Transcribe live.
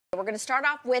We're going to start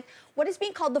off with what is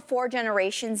being called the 4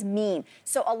 generations meme.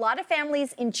 So a lot of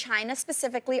families in China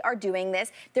specifically are doing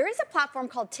this. There is a platform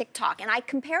called TikTok, and I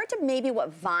compare it to maybe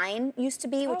what Vine used to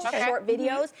be, which is short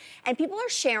videos. And people are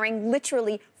sharing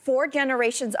literally 4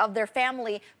 generations of their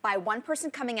family by one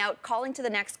person coming out, calling to the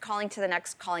next, calling to the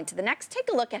next, calling to the next. Take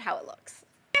a look at how it looks.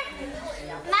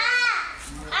 Ma!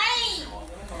 Ay!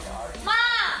 Ma!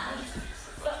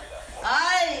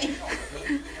 Ay!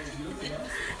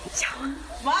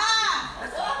 Ma!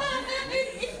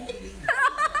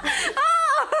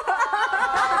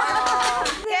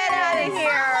 Get out of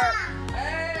here.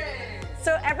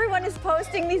 So everyone is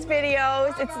posting these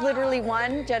videos. It's literally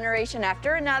one generation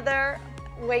after another.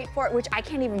 Wait for it, which I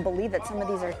can't even believe that some of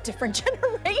these are different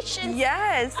generations.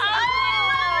 Yes.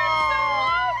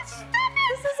 Oh,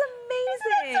 this is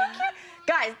amazing. So cute.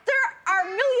 Guys, there are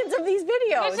millions of these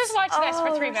videos. Let's just watch this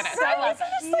for 3 minutes. I love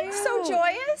Isn't this like so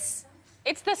joyous?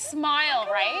 It's the smile,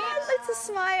 right? It's a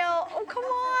smile. Oh, come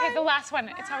on. Okay, the last one.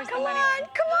 It's always the Come money on, one.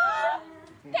 come on.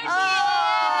 There she Oh.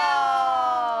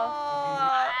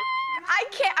 I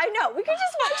can't, I know. We could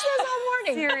just watch this all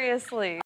morning. Seriously.